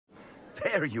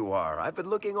There you are. I've been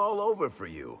looking all over for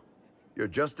you. You're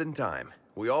just in time.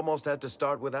 We almost had to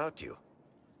start without you.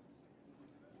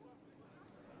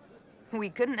 We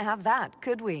couldn't have that,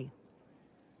 could we?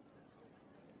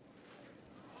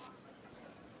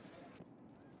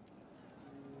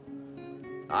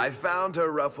 I found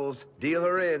her, Ruffles. Deal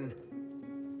her in.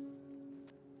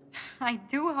 I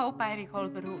do hope I recall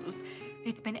the rules.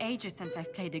 It's been ages since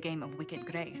I've played a game of Wicked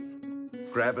Grace.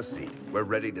 Grab a seat. We're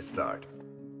ready to start.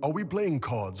 Are we playing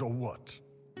cards or what?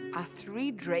 Are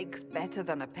 3 drakes better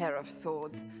than a pair of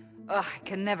swords? Ugh, I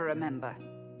can never remember.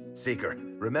 Seeker,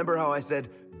 remember how I said,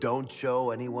 don't show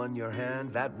anyone your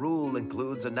hand? That rule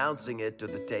includes announcing it to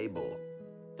the table.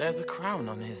 There's a crown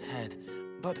on his head,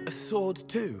 but a sword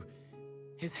too.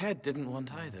 His head didn't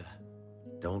want either.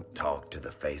 Don't talk to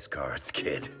the face cards,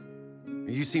 kid.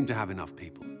 You seem to have enough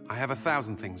people. I have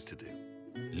 1,000 things to do.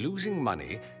 Losing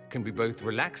money can be both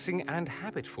relaxing and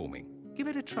habit-forming. Give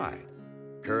it a try.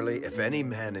 Curly, if any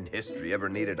man in history ever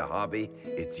needed a hobby,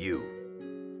 it's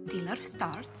you. Dealer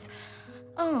starts.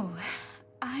 Oh,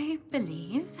 I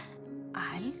believe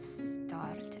I'll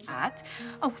start at...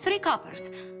 Oh, 3 coppers.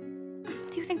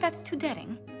 Do you think that's too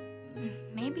daring?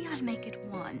 Maybe I'll make it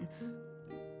 1.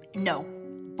 No.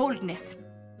 Boldness.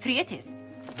 3 it is.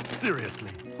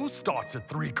 Seriously, who starts at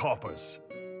 3 coppers?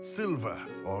 Silver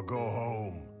or go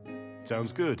home?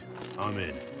 Sounds good. I'm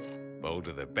in.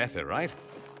 Bolder the better, right?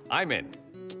 I'm in.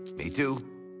 Me too.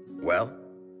 Well,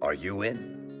 are you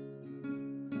in?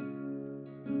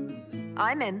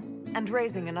 I'm in, and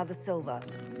raising another silver.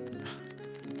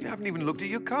 You haven't even looked at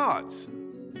your cards.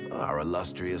 Our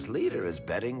illustrious leader is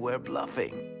betting we're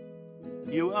bluffing.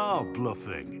 You are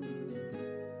bluffing.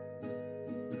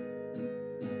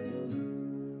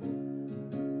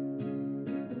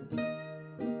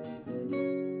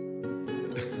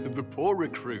 The poor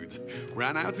recruit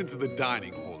ran out into the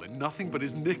dining hall in nothing but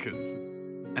his knickers.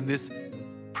 And this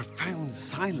profound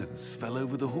silence fell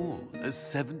over the hall as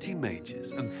 70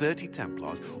 mages and 30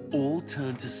 Templars all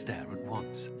turned to stare at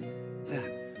once.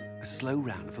 Then a slow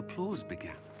round of applause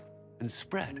began and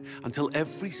spread until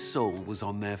every soul was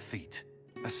on their feet.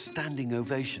 A standing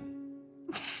ovation.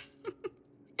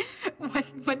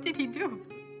 What did he do?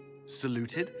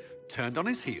 Saluted, turned on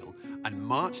his heel, and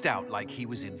marched out like he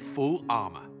was in full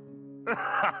armor.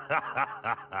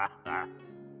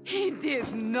 He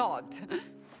did not.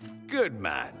 Good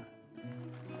man.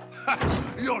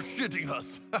 You're shitting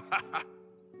us!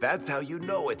 That's how you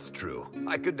know it's true.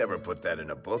 I could never put that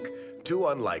in a book. Too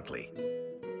unlikely.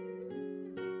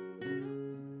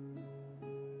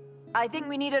 I think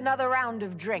we need another round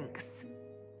of drinks.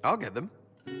 I'll get them.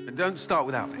 Don't start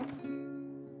without me.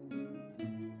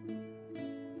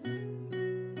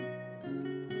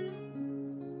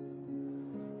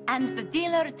 And the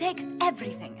dealer takes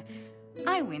everything.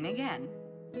 I win again.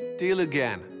 Deal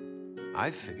again.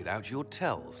 I've figured out your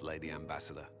tells, Lady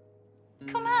Ambassador.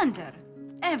 Commander,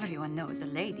 everyone knows a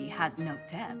lady has no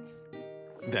tells.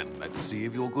 Then let's see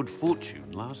if your good fortune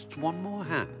lasts one more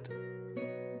hand.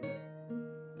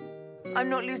 I'm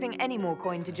not losing any more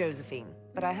coin to Josephine,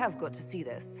 but I have got to see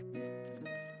this.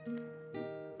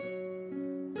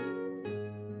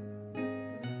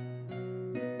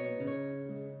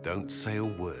 Don't say a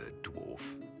word,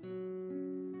 dwarf.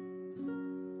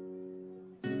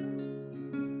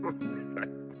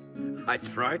 I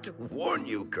tried to warn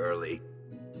you, Curly.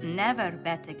 Never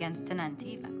bet against an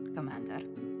Antivan, Commander.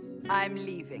 I'm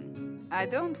leaving. I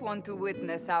don't want to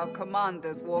witness our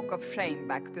commander's walk of shame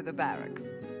back to the barracks.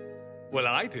 Well,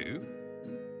 I do.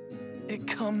 It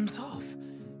comes off.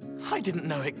 I didn't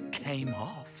know it came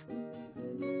off.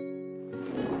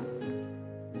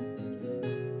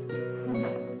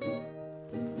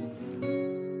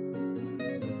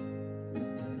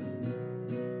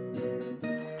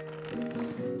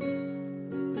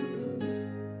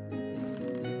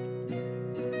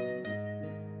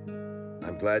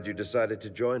 I'm glad you decided to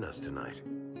join us tonight.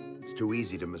 It's too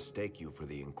easy to mistake you for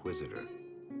the Inquisitor.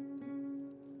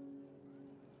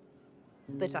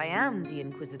 But I am the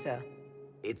Inquisitor.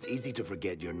 It's easy to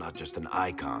forget you're not just an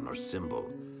icon or symbol.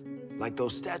 Like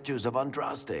those statues of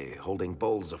Andraste holding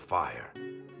bowls of fire.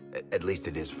 At least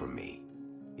it is for me.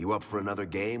 You up for another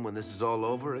game when this is all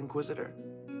over, Inquisitor?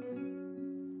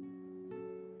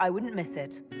 I wouldn't miss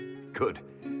it. Good.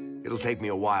 It'll take me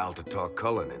a while to talk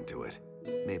Cullen into it.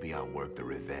 Maybe I'll work the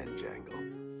revenge angle.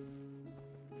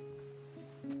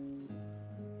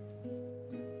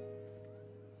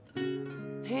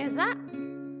 Who's that?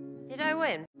 Did I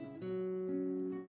win?